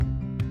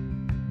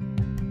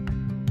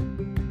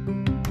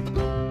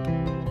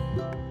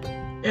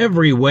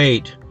Every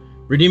Weight.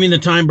 Redeeming the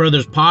Time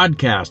Brothers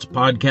podcast, a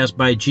podcast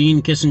by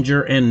Gene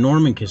Kissinger and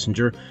Norman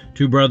Kissinger,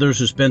 two brothers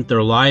who spent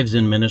their lives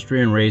in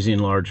ministry and raising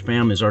large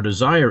families. Our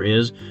desire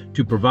is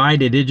to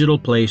provide a digital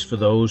place for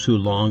those who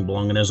long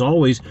belong. And as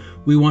always,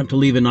 we want to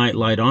leave a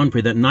nightlight on.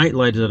 Pray that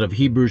nightlight is out of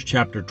Hebrews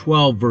chapter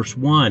 12, verse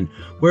 1.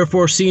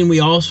 Wherefore, seeing we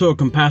also are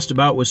compassed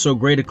about with so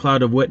great a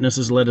cloud of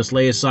witnesses, let us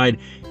lay aside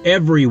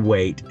every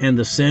weight and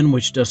the sin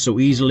which does so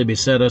easily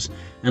beset us,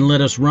 and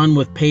let us run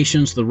with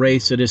patience the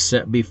race that is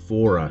set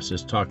before us.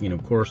 It's talking,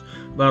 of course,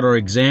 about our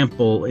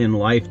example in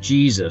life,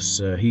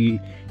 Jesus.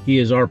 He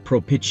is our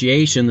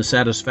propitiation, the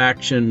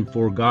satisfaction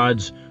for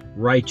God's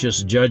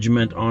righteous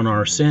judgment on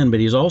our sin, but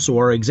he's also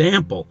our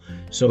example.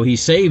 So he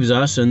saves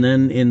us, and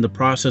then in the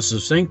process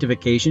of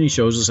sanctification, he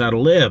shows us how to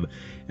live.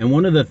 And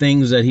one of the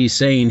things that he's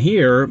saying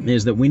here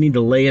is that we need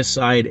to lay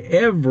aside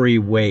every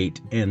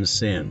weight and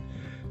sin.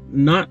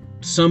 Not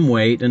some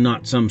weight and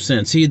not some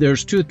sin. See,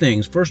 there's two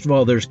things. First of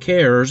all, there's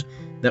cares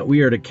that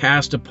we are to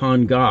cast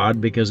upon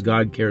God because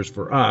God cares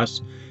for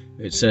us.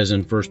 It says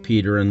in 1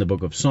 Peter in the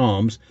book of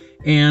Psalms.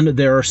 And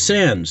there are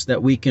sins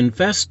that we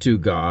confess to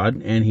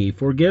God, and he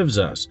forgives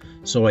us.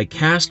 So I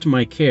cast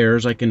my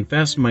cares, I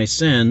confess my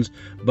sins,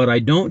 but I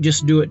don't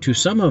just do it to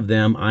some of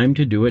them, I'm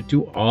to do it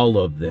to all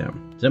of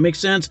them. Does that make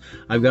sense?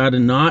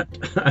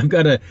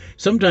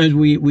 Sometimes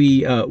we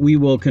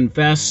will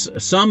confess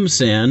some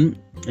sin,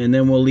 and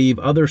then we'll leave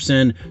other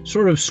sin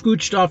sort of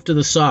scooched off to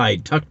the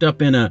side, tucked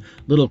up in a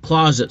little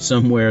closet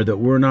somewhere that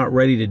we're not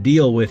ready to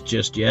deal with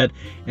just yet.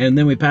 And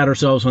then we pat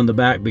ourselves on the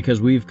back because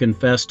we've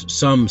confessed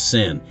some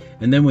sin.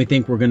 And then we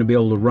think we're going to be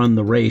able to run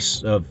the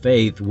race of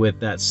faith with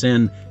that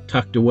sin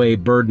tucked away,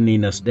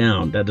 burdening us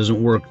down. That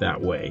doesn't work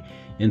that way.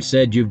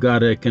 Instead, you've got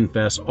to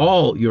confess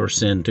all your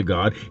sin to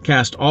God,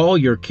 cast all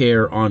your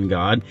care on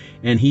God,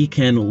 and he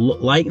can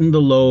lighten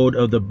the load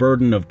of the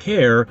burden of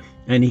care,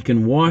 and he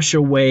can wash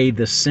away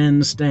the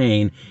sin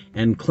stain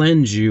and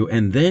cleanse you,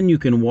 and then you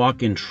can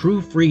walk in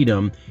true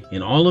freedom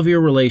in all of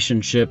your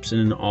relationships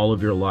and in all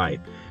of your life.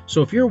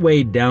 So if you're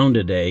weighed down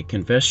today,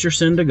 confess your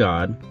sin to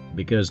God,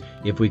 because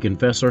if we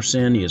confess our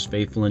sin, he is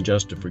faithful and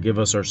just to forgive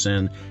us our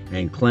sin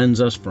and cleanse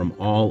us from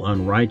all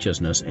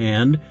unrighteousness,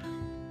 and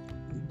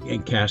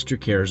cast your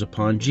cares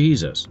upon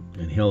Jesus,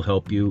 and he'll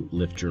help you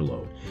lift your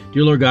load.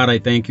 Dear Lord God, I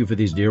thank you for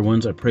these dear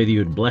ones. I pray that you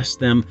would bless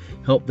them,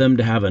 help them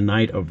to have a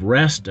night of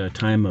rest, a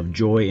time of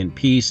joy and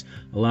peace.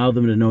 Allow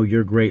them to know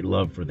your great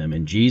love for them.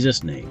 In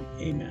Jesus' name,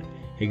 amen.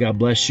 Hey, God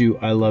bless you.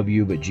 I love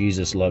you, but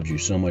Jesus loves you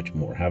so much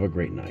more. Have a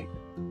great night.